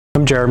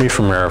I'm Jeremy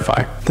from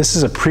Rarify. This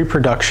is a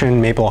pre-production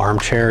maple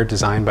armchair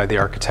designed by the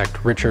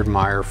architect Richard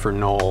Meier for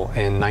Knoll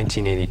in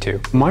 1982.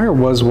 Meier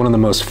was one of the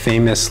most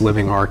famous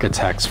living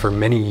architects for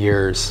many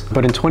years,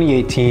 but in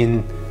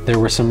 2018 there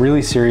were some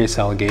really serious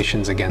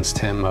allegations against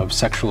him of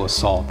sexual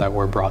assault that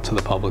were brought to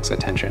the public's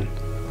attention.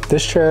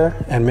 This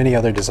chair and many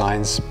other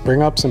designs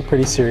bring up some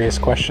pretty serious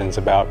questions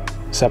about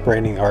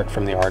separating the art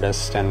from the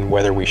artist and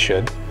whether we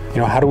should.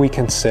 How do we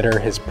consider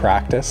his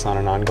practice on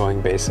an ongoing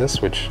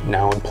basis, which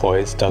now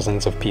employs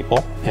dozens of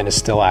people and is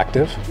still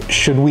active?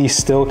 Should we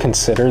still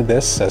consider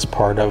this as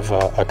part of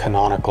a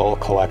canonical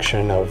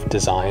collection of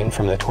design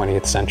from the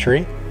 20th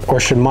century?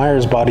 Or should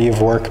Meier's body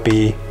of work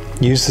be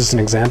used as an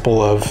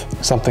example of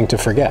something to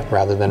forget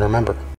rather than remember?